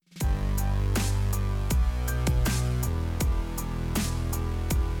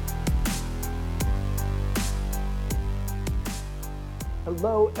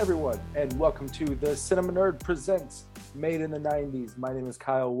Hello, everyone, and welcome to the Cinema Nerd Presents Made in the 90s. My name is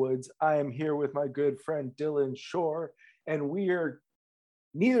Kyle Woods. I am here with my good friend Dylan Shore, and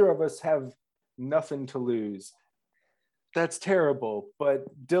neither of us have nothing to lose. That's terrible, but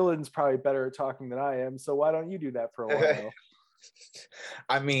Dylan's probably better at talking than I am, so why don't you do that for a while?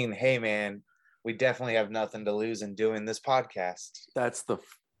 I mean, hey, man, we definitely have nothing to lose in doing this podcast. That's the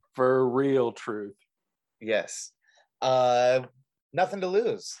for real truth. Yes. Nothing to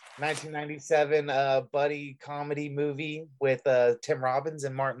lose. 1997 buddy comedy movie with Tim Robbins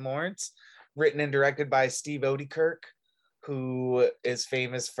and Martin Lawrence, written and directed by Steve Oedekerk, who is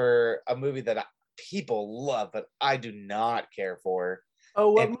famous for a movie that people love, but I do not care for.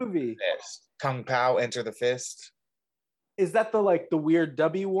 Oh, what movie? Kung Pao, Enter the Fist. Is that the weird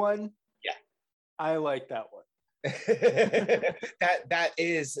W one? Yeah. I like that one. that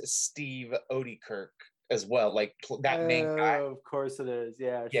is Steve Oedekerk as well, like that main guy. Of course it is.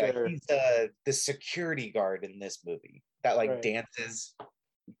 Yeah, sure. He's the security guard in this movie that right. dances.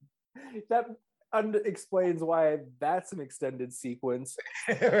 That explains why that's an extended sequence.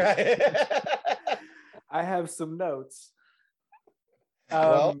 Right. I have some notes.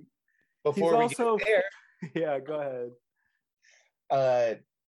 Well, before we get there, yeah, go ahead.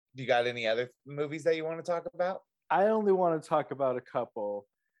 Do you got any other movies that you want to talk about? I only want to talk about a couple.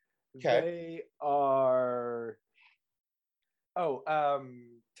 Okay. They are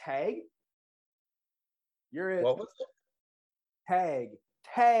Tag. You're it. What was it?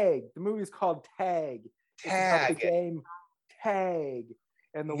 Tag. The movie's called Tag. Tag. It's about the game Tag,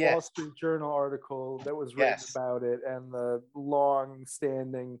 and the Wall Street Journal article that was written about it, and the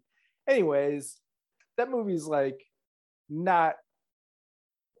long-standing. Anyways, that movie's not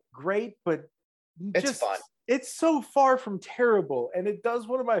great, but it's fun. It's so far from terrible, and it does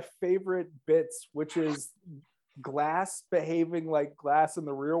one of my favorite bits, which is glass behaving like glass in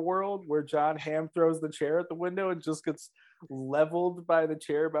the real world, where John Hamm throws the chair at the window and just gets leveled by the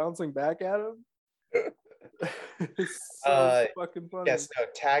chair bouncing back at him. It's so fucking funny. Yes, no,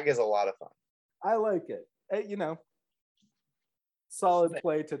 Tag is a lot of fun. I like it. Solid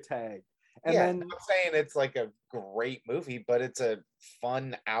play to Tag. And then I'm saying it's like a great movie, but it's a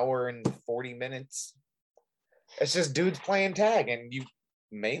fun hour and 40 minutes. It's just dudes playing tag, and you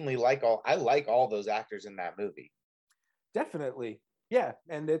mainly I like all those actors in that movie. Definitely. Yeah.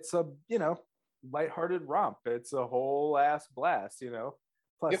 And it's a, lighthearted romp. It's a whole ass blast,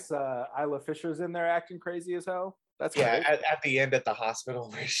 Plus Isla Fisher's in there acting crazy as hell. That's great. At the end at the hospital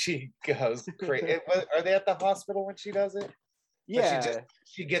where she goes crazy. Are they at the hospital when she does it? Yeah.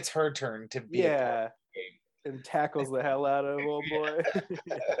 She gets her turn to be and tackles the hell out of old boy.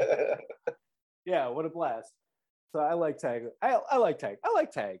 Yeah, what a blast. So I like Tag. I like Tag. I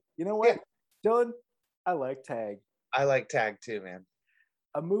like Tag. You know what, Dylan? I like Tag. I like Tag too, man.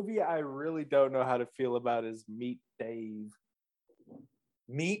 A movie I really don't know how to feel about is Meet Dave.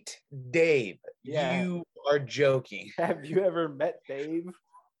 Meet Dave. Yeah. You are joking. Have you ever met Dave?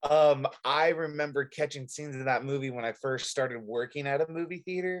 I remember catching scenes of that movie when I first started working at a movie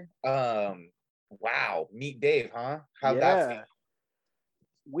theater. Wow, Meet Dave, huh? How'd that feel?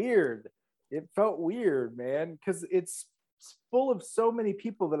 Weird. It felt weird, man, because it's full of so many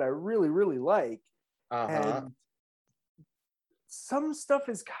people that I really, really like. And some stuff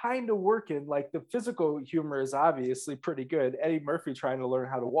is kind of working. Like the physical humor is obviously pretty good. Eddie Murphy trying to learn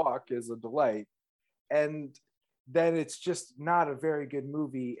how to walk is a delight. And then it's just not a very good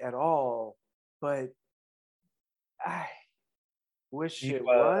movie at all. But I wish it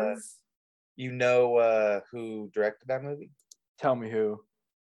was. You know who directed that movie? Tell me who.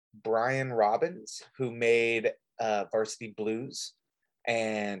 Brian Robbins, who made Varsity Blues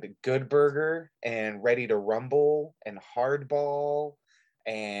and Good Burger and Ready to Rumble and Hardball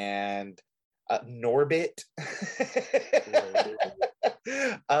and Norbit.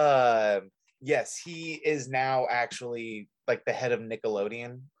 Yes, he is now actually like the head of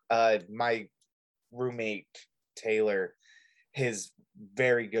Nickelodeon. My roommate Taylor, his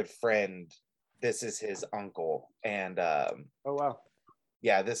very good friend, this is his uncle, and oh wow.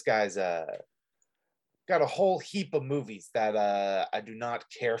 Yeah, this guy's got a whole heap of movies that I do not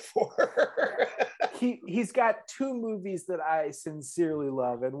care for. He's got two movies that I sincerely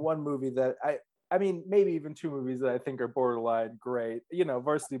love, and one movie that I mean, maybe even two movies that I think are borderline great.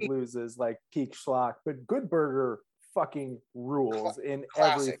 Varsity Blues is like peak schlock, but Good Burger fucking rules in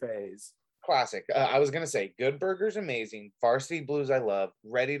every phase. Classic. I was going to say, Good Burger's amazing. Varsity Blues I love.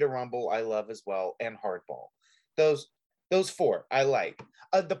 Ready to Rumble I love as well. And Hardball. Those four I like.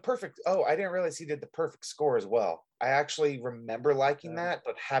 I didn't realize he did The Perfect Score as well. I actually remember liking that,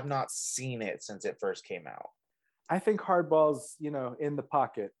 but have not seen it since it first came out. I think Hardball's, in the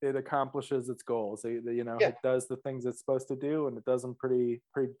pocket. It accomplishes its goals. It does the things it's supposed to do, and it does them pretty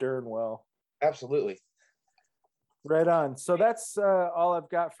darn well. Absolutely. Right on. So that's all I've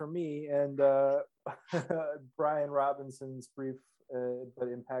got for me and Brian Robinson's brief but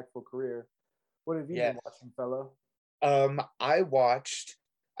impactful career. What have you been watching, fellow? I watched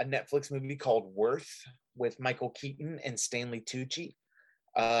a Netflix movie called Worth with Michael Keaton and Stanley Tucci.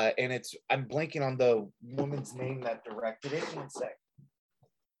 And I'm blanking on the woman's name that directed it. One sec.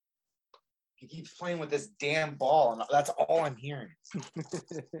 He keeps playing with this damn ball, and that's all I'm hearing.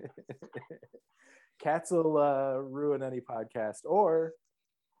 Cats will ruin any podcast or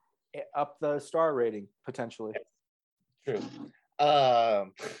up the star rating potentially. True.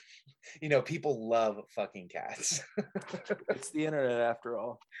 People love fucking cats. It's the internet after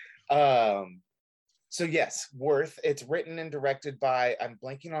all. So yes, Worth. It's written and directed by, I'm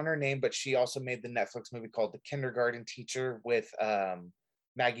blanking on her name, but she also made the Netflix movie called The Kindergarten Teacher with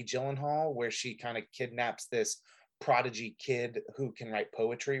Maggie Gyllenhaal, where she kind of kidnaps this prodigy kid who can write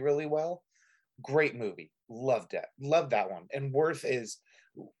poetry really well. Great movie. Loved it. Loved that one. And Worth is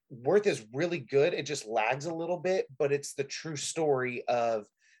really good. It just lags a little bit, but it's the true story of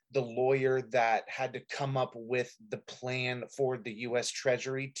the lawyer that had to come up with the plan for the U.S.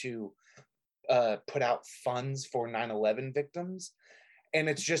 Treasury to put out funds for 9/11 victims. And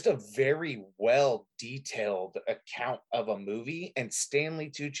it's just a very well detailed account of a movie. And Stanley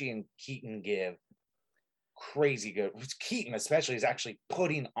Tucci and Keaton give crazy good. Keaton especially is actually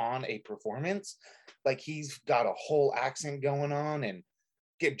putting on a performance. Like, he's got a whole accent going on and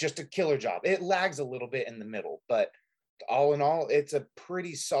get just a killer job. It lags a little bit in the middle, but all in all, it's a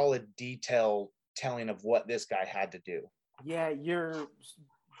pretty solid detail telling of what this guy had to do. Yeah, you're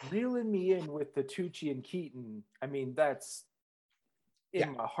reeling me in with the Tucci and Keaton. I mean, that's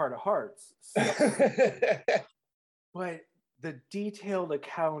in my heart of hearts. So. But the detailed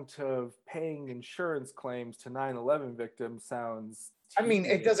account of paying insurance claims to 9/11 victims sounds... I mean,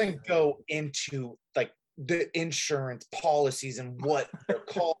 it doesn't go into like the insurance policies and what they're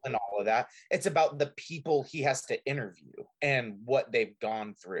called and all of that. It's about the people he has to interview and what they've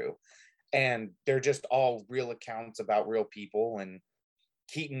gone through. And they're just all real accounts about real people. And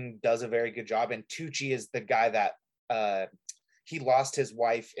Keaton does a very good job. And Tucci is the guy that he lost his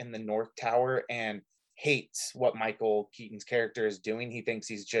wife in the North Tower and hates what Michael Keaton's character is doing. He thinks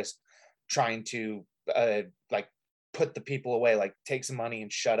he's just trying to put the people away, like take some money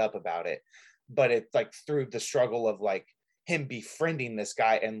and shut up about it. But it's like through the struggle of like him befriending this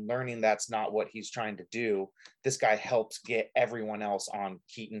guy and learning that's not what he's trying to do, this guy helps get everyone else on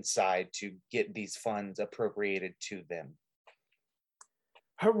Keaton's side to get these funds appropriated to them.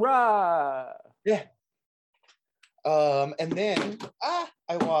 Hurrah! Yeah. And then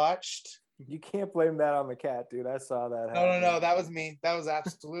I watched... You can't blame that on the cat, dude. I saw that happen. No, that was me. That was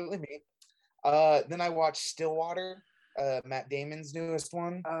absolutely me. Then I watched Stillwater, Matt Damon's newest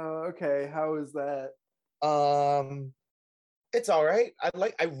one. Oh, okay. How is that? It's all right.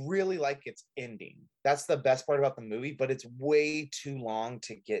 I really like its ending. That's the best part about the movie, but it's way too long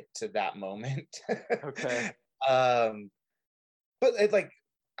to get to that moment. Okay. But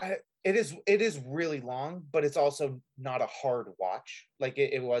it is really long, but it's also not a hard watch. Like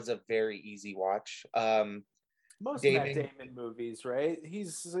it was a very easy watch. Most Matt Damon movies, right?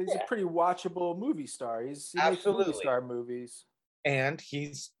 He's a pretty watchable movie star. He makes movie star movies. And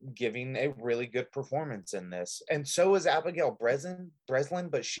he's giving a really good performance in this. And so is Abigail Breslin,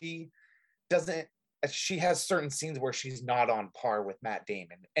 but she has certain scenes where she's not on par with Matt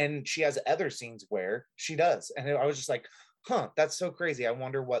Damon. And she has other scenes where she does. And I was just like, that's so crazy. I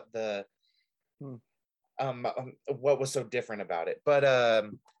wonder what what was so different about it. But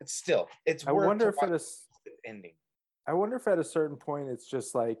it's I wonder if ending. I wonder if at a certain point it's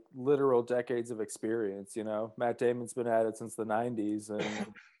just like literal decades of experience. Matt Damon's been at it since the 90's, and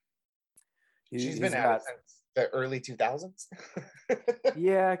she's been at it since the early 2000s.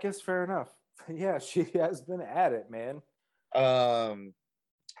 Yeah, I guess fair enough. Yeah, she has been at it, man.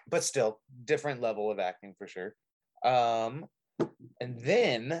 But still, different level of acting for sure. And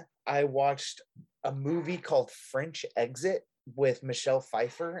then I watched a movie called French Exit with Michelle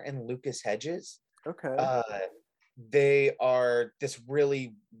Pfeiffer and Lucas Hedges. Okay. They are this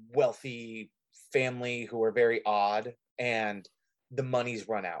really wealthy family who are very odd, and the money's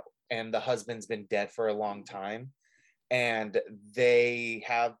run out, and the husband's been dead for a long time, and they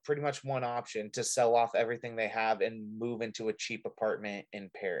have pretty much one option: to sell off everything they have and move into a cheap apartment in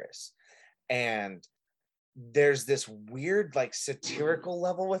Paris. And there's this weird like satirical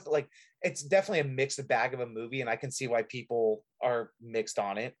level with it's definitely a mixed bag of a movie, and I can see why people are mixed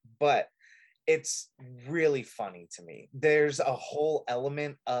on it, but it's really funny to me. There's a whole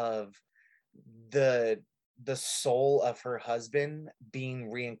element of the soul of her husband being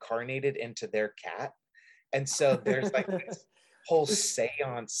reincarnated into their cat. And so there's like this whole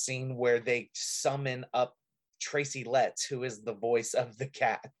seance scene where they summon up Tracy Letts, who is the voice of the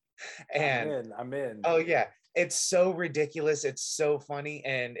cat. And I'm in. Oh yeah, it's so ridiculous. It's so funny,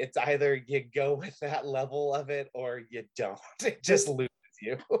 and it's either you go with that level of it or you don't. It just loses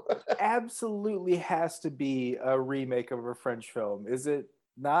you. Absolutely has to be a remake of a French film, is it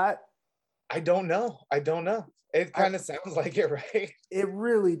not? I don't know. It kind of sounds like it, right? It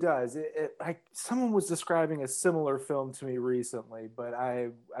really does. Someone was describing a similar film to me recently, but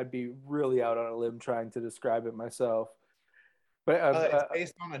I'd be really out on a limb trying to describe it myself. But it's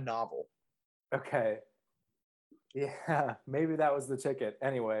based on a novel. Okay. Yeah, maybe that was the ticket.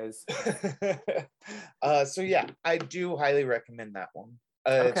 Anyways. So yeah, I do highly recommend that one.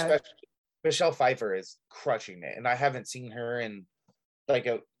 Okay. Especially Michelle Pfeiffer is crushing it, and I haven't seen her in like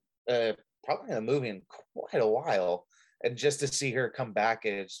probably a movie in quite a while, and just to see her come back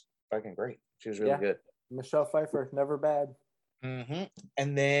is fucking great. She was really good. Michelle Pfeiffer, never bad. Mm-hmm.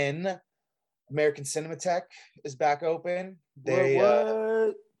 And then American Cinematheque is back open. They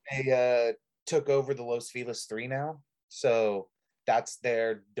took over the Los Feliz 3 now, so that's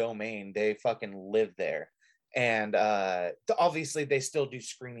their domain. They fucking live there, and obviously they still do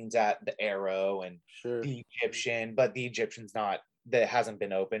screenings at the Arrow and the Egyptian, but the Egyptian's not, that hasn't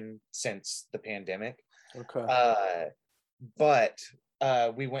been open since the pandemic. Okay. But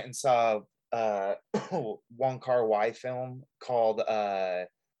we went and saw Wong Kar-wai film called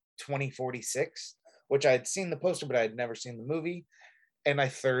 2046, which I'd seen the poster, but I'd never seen the movie, and I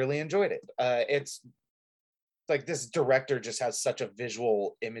thoroughly enjoyed it. It's like this director just has such a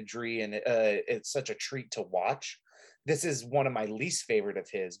visual imagery, and it's such a treat to watch. This is one of my least favorite of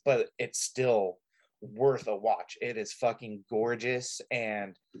his, but it's still worth a watch. It is fucking gorgeous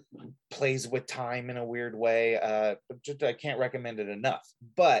and plays with time in a weird way. I can't recommend it enough.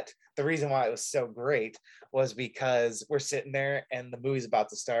 But the reason why it was so great was because we're sitting there and the movie's about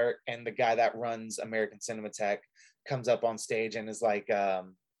to start, and the guy that runs American Cinematheque comes up on stage and is like, so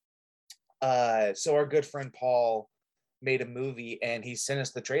our good friend Paul made a movie and he sent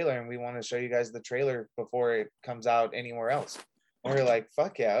us the trailer, and we want to show you guys the trailer before it comes out anywhere else. And we're like,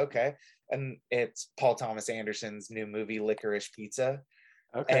 fuck yeah, okay. And it's Paul Thomas Anderson's new movie, Licorice Pizza.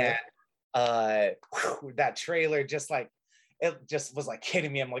 Okay. And that trailer just was like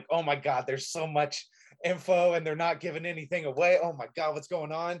hitting me. I'm like, oh my God, there's so much info and they're not giving anything away. Oh my God, what's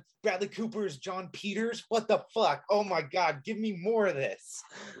going on? Bradley Cooper's John Peters? What the fuck? Oh my God, give me more of this.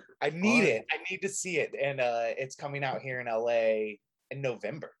 I need it. I need to see it. And it's coming out here in LA in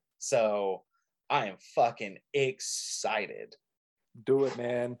November. So I am fucking excited. Do it,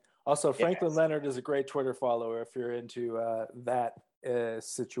 man. Also, Franklin Leonard is a great Twitter follower if you're into that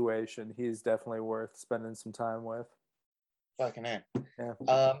situation. He's definitely worth spending some time with. Fucking in.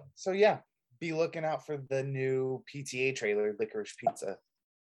 Yeah. So yeah, be looking out for the new PTA trailer, Licorice Pizza.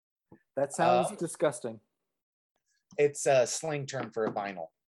 That sounds disgusting. It's a slang term for a vinyl.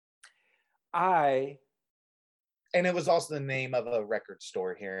 And it was also the name of a record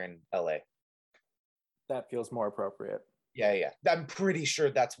store here in LA. That feels more appropriate. Yeah. I'm pretty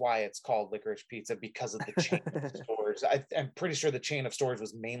sure that's why it's called Licorice Pizza, because of the chain of stores. I'm pretty sure the chain of stores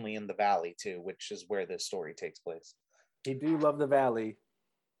was mainly in the Valley too, which is where this story takes place. He do love the Valley.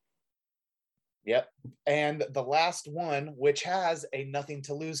 Yep. And the last one, which has a Nothing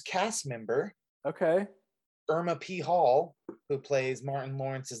to Lose cast member. Okay. Irma P. Hall, who plays Martin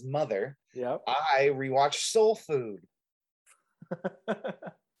Lawrence's mother. Yep. I rewatched Soul Food.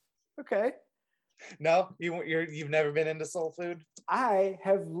 Okay. No, you've never been into Soul Food? I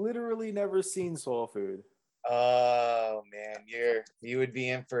have literally never seen Soul Food. Oh man, you would be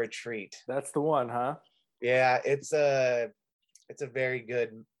in for a treat. That's the one, huh? Yeah, it's a very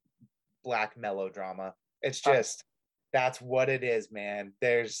good black melodrama. It's just that's what it is, man.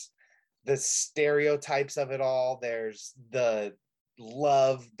 There's the stereotypes of it all. There's the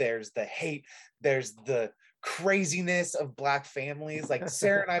love, there's the hate, there's the craziness of black families. Like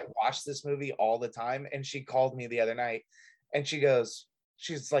Sarah and I watch this movie all the time, and she called me the other night and she's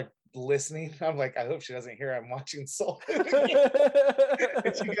like listening. I'm like, I hope she doesn't hear I'm watching Soul Food.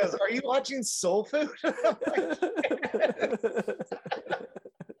 And she goes, are you watching Soul Food? I'm like,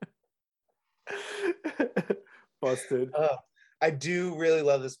 busted. I do really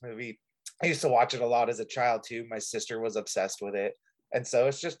love this movie. I used to watch it a lot as a child too. My sister was obsessed with it. And so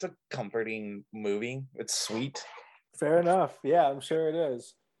it's just a comforting movie. It's sweet. Fair enough. Yeah, I'm sure it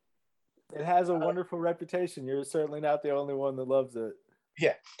is. It has a wonderful reputation. You're certainly not the only one that loves it.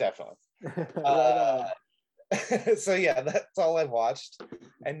 Yeah, definitely. Right on. So yeah, that's all I've watched,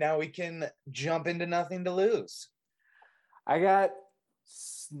 and now we can jump into Nothing to Lose. I got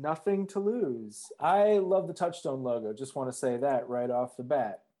nothing to lose. I love the Touchstone logo. Just want to say that right off the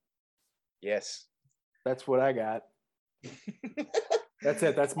bat. Yes. That's what I got. That's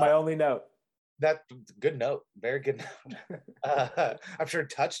it. That's my only note. That's good note. Very good note. I'm sure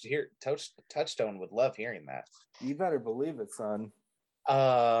Touchstone would love hearing that. You better believe it, son.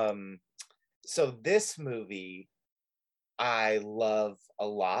 So this movie I love a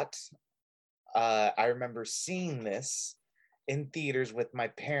lot. I remember seeing this in theaters with my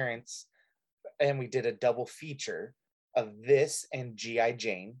parents, and we did a double feature of this and G.I.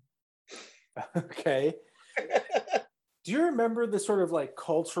 Jane. Okay. Do you remember the sort of like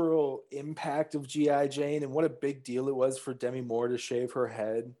cultural impact of G.I. Jane and what a big deal it was for Demi Moore to shave her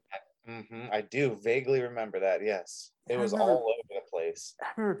head? I do vaguely remember that. Yes, it was all over the place. I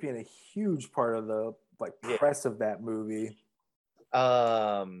remember it being a huge part of the like press of that movie.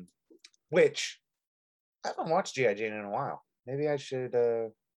 Which I haven't watched G.I. Jane in a while. Maybe I should.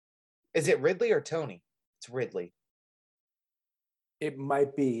 Is it Ridley or Tony? It's Ridley. It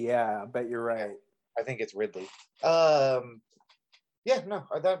might be. Yeah, I bet you're right. I think it's Ridley. Yeah, no,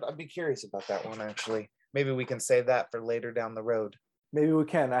 I'd be curious about that one actually. Maybe we can save that for later down the road. Maybe we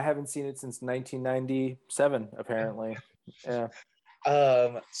can. I haven't seen it since 1997, apparently. Yeah.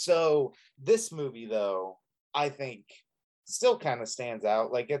 So this movie, though, I think still kind of stands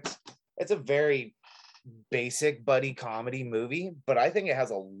out. Like it's a very basic buddy comedy movie, but I think it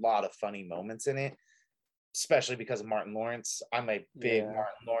has a lot of funny moments in it, especially because of Martin Lawrence. I'm a big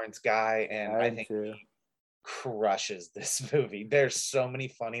Martin Lawrence guy, and I think he crushes this movie. There's so many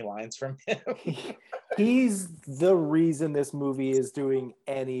funny lines from him. He's the reason this movie is doing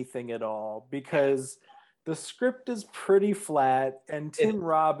anything at all, because the script is pretty flat and Tim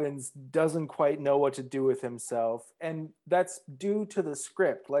Robbins doesn't quite know what to do with himself. And that's due to the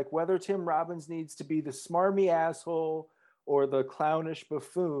script. Like whether Tim Robbins needs to be the smarmy asshole or the clownish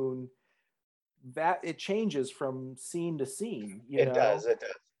buffoon, that it changes from scene to scene. It does.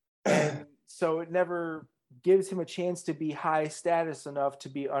 And so it never gives him a chance to be high status enough to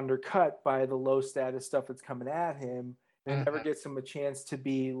be undercut by the low status stuff that's coming at him. And it never gets him a chance to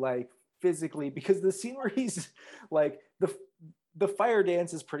be like physically, because the scene where he's like the fire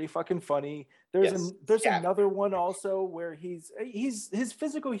dance is pretty fucking funny. There's another one also where his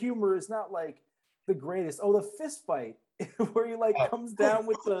physical humor is not like the greatest. Oh, the fist fight where he like comes down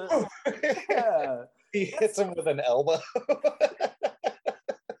with the he hits him with an elbow.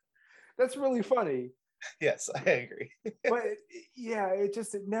 That's really funny. Yes, I agree. But yeah, it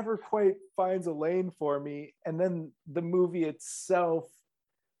never quite finds a lane for me. And then the movie itself,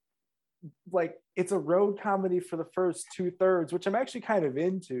 like it's a road comedy for the first 2/3, which I'm actually kind of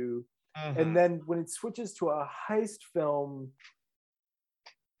into. And then when it switches to a heist film,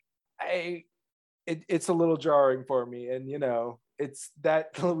 it's a little jarring for me. And it's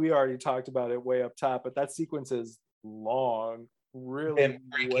that we already talked about it way up top, but that sequence is long. Really him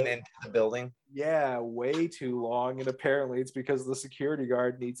breaking into the building. Yeah, way too long. And apparently it's because the security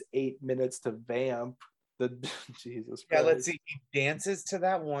guard needs 8 minutes to vamp. Jesus Christ. Yeah, let's see. He dances to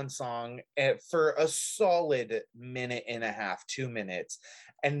that one song for a solid minute and a half, 2 minutes.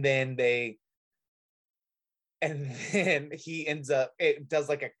 And then he ends up, it does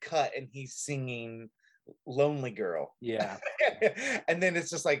like a cut and he's singing Lonely Girl. Yeah. And then it's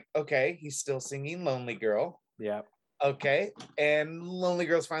just like, okay, he's still singing Lonely Girl. Yeah. Okay, and Lonely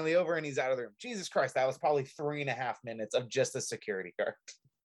Girl's finally over and he's out of the room. Jesus Christ, that was probably 3.5 minutes of just a security guard.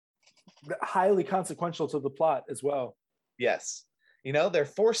 Highly consequential to the plot as well. Yes. They're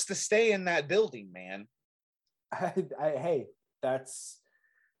forced to stay in that building, man. Hey, that's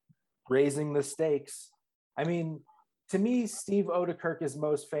raising the stakes. I mean, to me, Steve Odenkirk is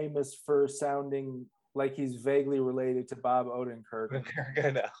most famous for sounding like he's vaguely related to Bob Odenkirk.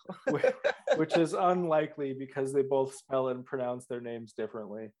 I know. Which is unlikely because they both spell and pronounce their names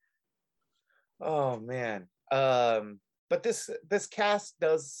differently. Oh man. But this cast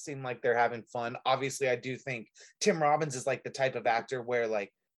does seem like they're having fun. Obviously, I do think Tim Robbins is like the type of actor where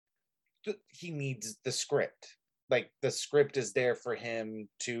like he needs the script. Like the script is there for him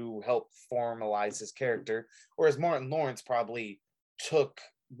to help formalize his character, whereas Martin Lawrence probably took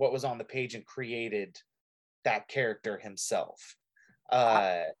what was on the page and created that character himself.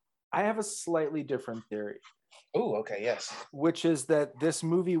 I have a slightly different theory. Oh, okay, yes. Which is that this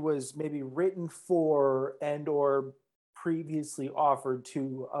movie was maybe written for and or previously offered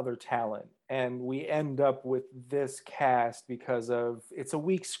to other talent. And we end up with this cast because of it's a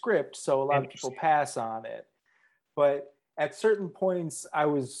weak script, so a lot of people pass on it. But at certain points I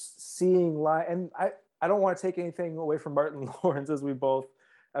was seeing and I don't want to take anything away from Martin Lawrence, as we both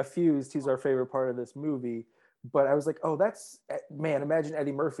fused. He's our favorite part of this movie. But I was like, oh, that's, man, imagine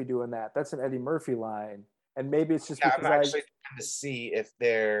Eddie Murphy doing that. That's an Eddie Murphy line. And maybe it's just because I'm actually trying to see if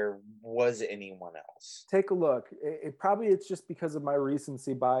there was anyone else. Take a look. Probably it's just because of my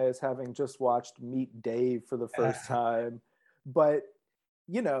recency bias, having just watched Meet Dave for the first time. But,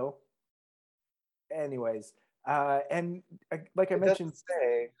 you know, anyways. And like I mentioned,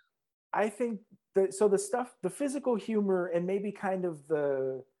 I think the physical humor and maybe kind of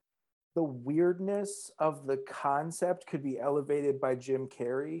the weirdness of the concept could be elevated by Jim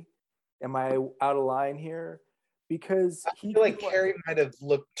Carrey. Am I out of line here? Because I feel like Carrey might have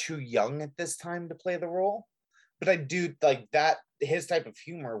looked too young at this time to play the role, but I do like that his type of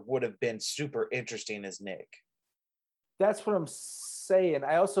humor would have been super interesting as Nick. That's what I'm saying.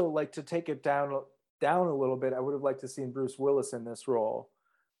 I also like to take it down a little bit. I would have liked to seen Bruce Willis in this role,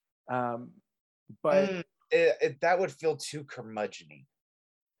 but that would feel too curmudgeon-y.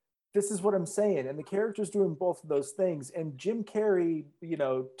 This is what I'm saying. And the character's doing both of those things. And Jim Carrey, you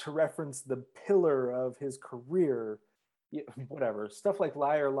know, to reference the pillar of his career, whatever, stuff like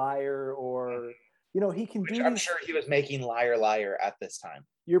Liar, Liar, or, you know, he can do I'm sure he was making Liar, Liar at this time.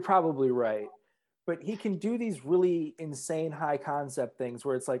 You're probably right. But he can do these really insane high concept things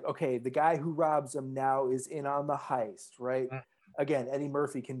where it's like, okay, the guy who robs him now is in on the heist, right? Mm-hmm. Again, Eddie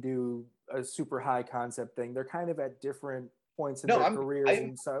Murphy can do a super high concept thing. They're kind of at different points in their careers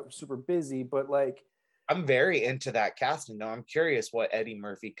and so super busy, but like I'm very into that casting though. I'm curious what Eddie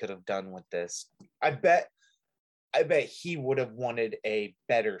Murphy could have done with this. I bet he would have wanted a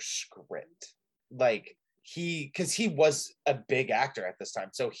better script. Like because he was a big actor at this time,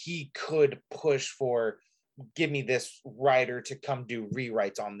 so he could push for give me this writer to come do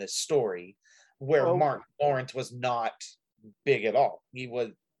rewrites on this story, where Martin Lawrence was not big at all.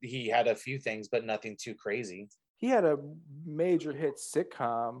 He had a few things, but nothing too crazy. He had a major hit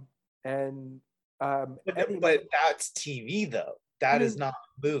sitcom, and but that's TV though. That is not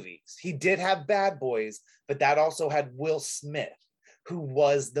movies. He did have Bad Boys, but that also had Will Smith, who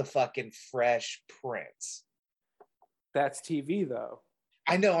was the fucking Fresh Prince. That's TV though.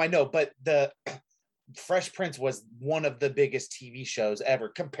 I know, but the Fresh Prince was one of the biggest TV shows ever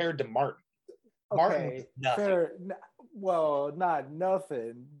compared to Martin. Okay, Martin was nothing. Fair. Well, not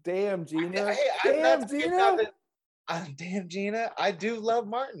nothing. Damn, Gina. Damn, Gina. Damn, Gina. I do love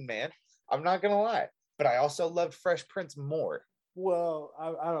Martin, man. I'm not gonna lie, but I also loved Fresh Prince more. Well,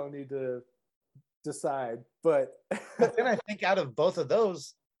 I don't need to decide, but then I think out of both of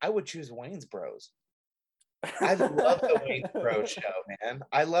those, I would choose Wayne's Bros. I love the Wayne's Bros show, man.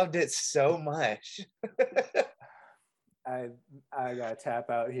 I loved it so much. I gotta tap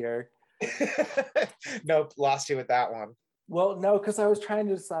out here. Nope, lost you with that one. Well, no, because I was trying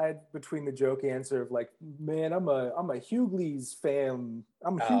to decide between the joke answer of like, man, I'm a Hughley's fan.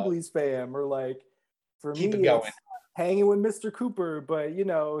 I'm a Hughley's fan, or like, for me, it's hanging with Mr. Cooper. But you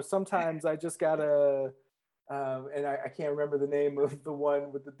know, sometimes I just gotta, and I can't remember the name of the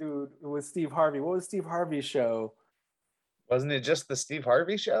one with the dude with Steve Harvey. What was Steve Harvey's show? Wasn't it just the Steve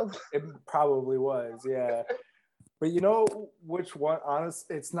Harvey show? It probably was, yeah. But you know which one? Honest,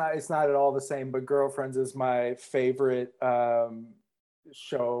 it's not at all the same. But Girlfriends is my favorite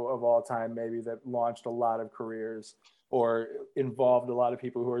show of all time. Maybe that launched a lot of careers or involved a lot of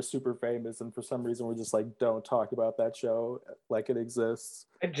people who are super famous. And for some reason, we're just like, don't talk about that show like it exists.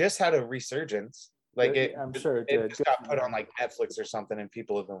 It just had a resurgence. Like I'm sure it did. It just got put on like Netflix or something, and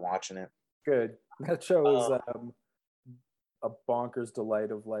people have been watching it. Good. That show is a bonkers delight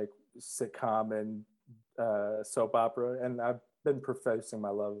of like sitcom and soap opera, and I've been professing my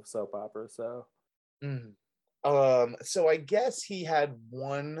love of soap opera. So, so I guess he had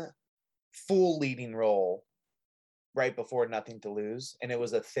one full leading role right before Nothing to Lose, and it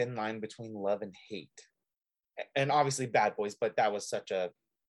was a thin line between love and hate, and obviously Bad Boys. But that was a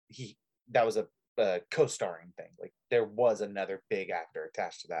co-starring thing. Like there was another big actor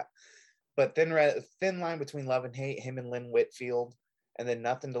attached to that. But thin line between love and hate, him and Lynn Whitfield, and then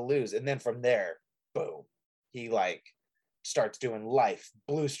Nothing to Lose, and then from there, boom, he like starts doing Life,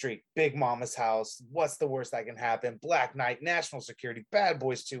 Blue Streak, Big Mama's House, What's the Worst That Can Happen, Black Knight, National Security, Bad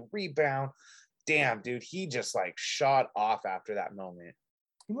Boys 2, Rebound. Damn, dude, he just like shot off after that moment.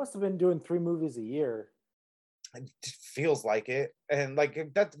 He must have been doing 3 movies a year. It feels like it. And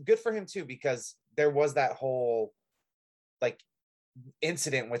like that's good for him too, because there was that whole like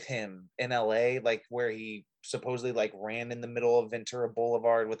incident with him in LA, like where he supposedly like ran in the middle of Ventura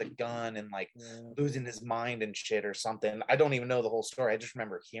Boulevard with a gun and like losing his mind and shit or something. I don't even know the whole story. I just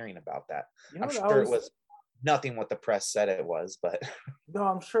remember hearing about that. I'm sure it was nothing what the press said it was, but No,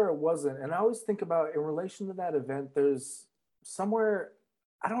 I'm sure it wasn't. And I always think about, in relation to that event, there's somewhere,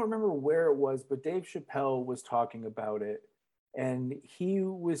 I don't remember where it was, but Dave Chappelle was talking about it. And he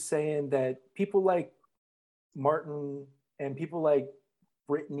was saying that people like Martin and people like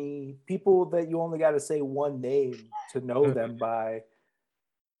Brittany, people that you only got to say one name to know them by,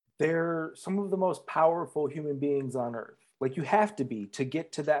 they're some of the most powerful human beings on earth. Like, you have to be to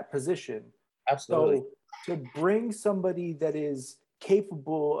get to that position. absolutely. So to bring somebody that is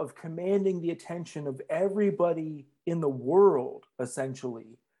capable of commanding the attention of everybody in the world,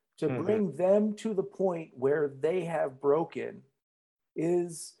 essentially, to bring them to the point where they have broken,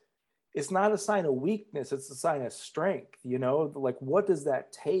 is, it's not a sign of weakness, it's a sign of strength. You know, like, what does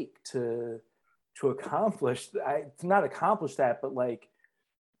that take to accomplish? To not accomplish that, but like,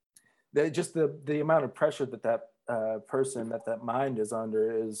 just the amount of pressure that person, that mind is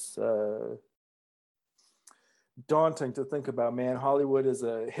under, is daunting to think about, man. Hollywood is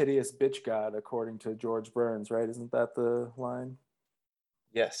a hideous bitch god, according to George Burns, right? Isn't that the line?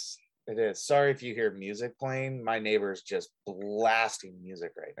 Yes, it is. Sorry if you hear music playing. My neighbor's just blasting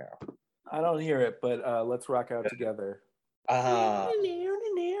music right now. I don't hear it, but let's rock out together. But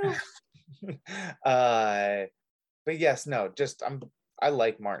yes, no, just I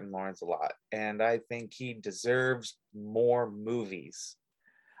like Martin Lawrence a lot, and I think he deserves more movies.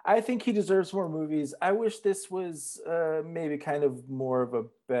 I think he deserves more movies. I wish this was maybe kind of more of a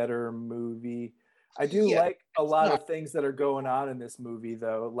better movie. I do like a lot of things that are going on in this movie,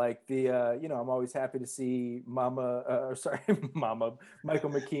 though. Like the, you know, I'm always happy to see Michael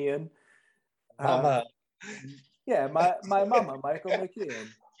McKean. Mama. Yeah, my mama, Michael McKean.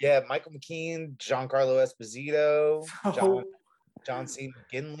 Yeah, Michael McKean, Giancarlo Esposito, So, John C.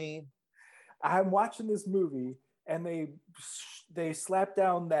 McGinley. I'm watching this movie, and they slap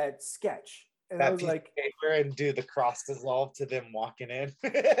down that sketch, and that I was like, paper, and do the cross dissolve to them walking in.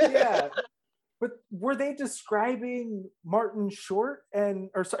 Yeah, but were they describing Martin Short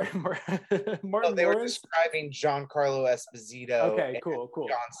or sorry, Martin No, they Lawrence? were describing Giancarlo Esposito. Okay, cool.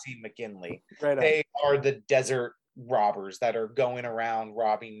 John C. McGinley. Right on. They are the desert robbers that are going around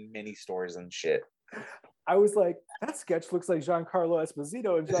robbing mini stores and shit. I was like, that sketch looks like Giancarlo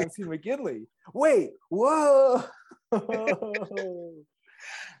Esposito and John C. McGinley. Wait, whoa.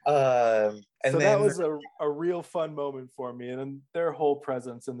 And so then, that was a real fun moment for me, and their whole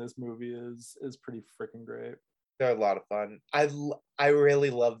presence in this movie is pretty freaking great. They're a lot of fun. I really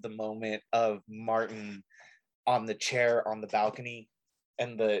love the moment of Martin on the chair on the balcony,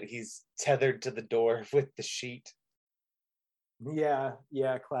 and he's tethered to the door with the sheet. Yeah,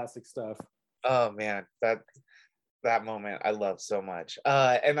 classic stuff. Oh man, that moment I love so much.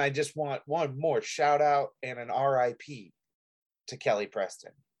 And I just want one more shout out and an RIP to Kelly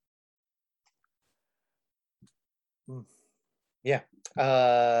Preston. Yeah.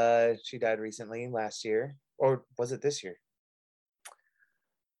 She died recently, last year. Or was it this year?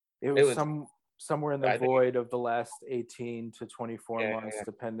 It was somewhere in the void of the last 18 to 24 months,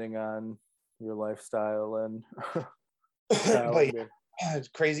 depending on your lifestyle and but it's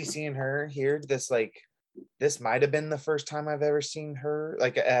crazy seeing her here. This might have been the first time I've ever seen her,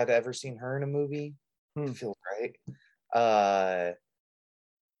 like I had ever seen her in a movie. It feels right.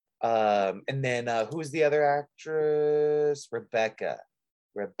 And then who's the other actress? Rebecca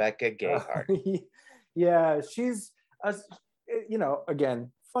Gayheart. Yeah, she's you know,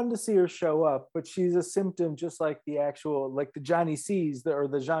 again, fun to see her show up, but she's a symptom, just like the actual, like the Johnny C's or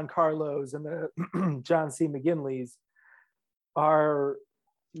the Giancarlos and the John C. McGinleys are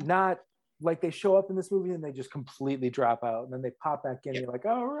not, like, they show up in this movie and they just completely drop out, and then they pop back in. And you're like,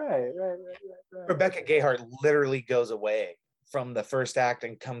 oh, right. Rebecca Gayheart literally goes away from the first act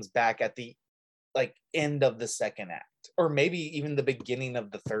and comes back at the end of the second act, or maybe even the beginning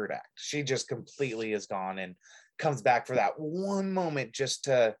of the third act. She just completely is gone and comes back for that one moment just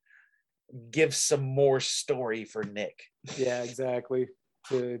to give some more story for Nick. Yeah, exactly.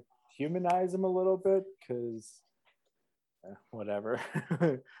 To humanize him a little bit, because whatever.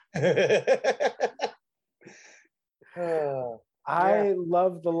 I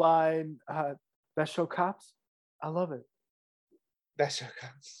love the line, "Best show cops." I love it. Best show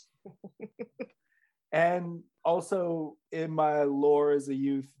cops. And also in my lore as a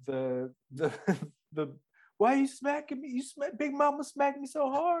youth, the why are you smacking me? Big Mama smacked me so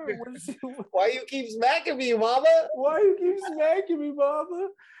hard. Why you keep smacking me, Mama? Why you keep smacking me, Mama?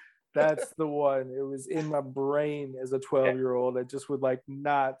 That's the one. It was in my brain as a 12-year-old. I just would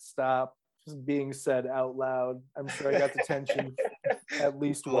not stop just being said out loud. I'm sure I got the tension at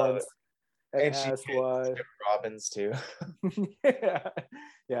least once. And she asked why. Robbins too.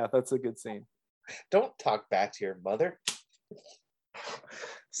 Yeah, that's a good scene. Don't talk back to your mother.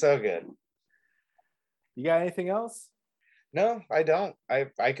 So good. You got anything else? No, I don't.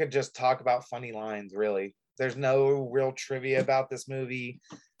 I could just talk about funny lines, really. There's no real trivia about this movie.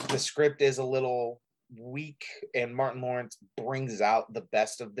 The script is a little weak, and Martin Lawrence brings out the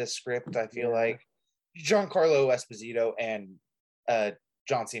best of this script, I feel like. Giancarlo Esposito and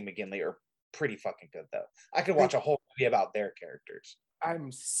John C. McGinley are pretty fucking good, though. I could watch a whole movie about their characters.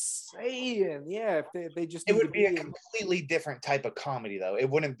 I'm saying, yeah, if they just it would be a completely different type of comedy, though. It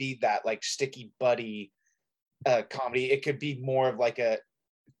wouldn't be that like sticky buddy comedy. It could be more of like a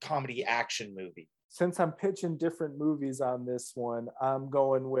comedy action movie. Since I'm pitching different movies on this one, I'm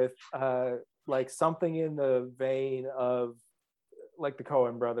going with like something in the vein of like the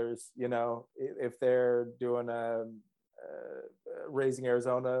Coen brothers, you know, if they're doing a Raising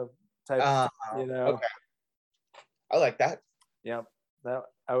Arizona type, you know. Okay. I like that. Yeah, that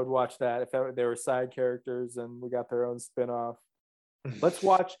I would watch that if they were side characters and we got their own spin-off. Let's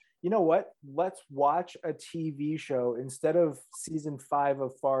watch, you know what? Let's watch a TV show instead of season 5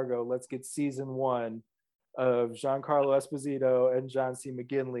 of Fargo. Let's get season 1 of Giancarlo Esposito and John C.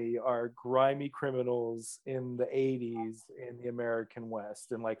 McGinley are grimy criminals in the 80s in the American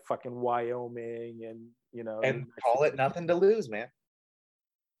West, in like fucking Wyoming, and you know, and call it Nothing to Lose, man.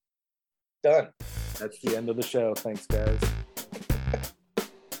 Done. That's the end of the show. Thanks, guys.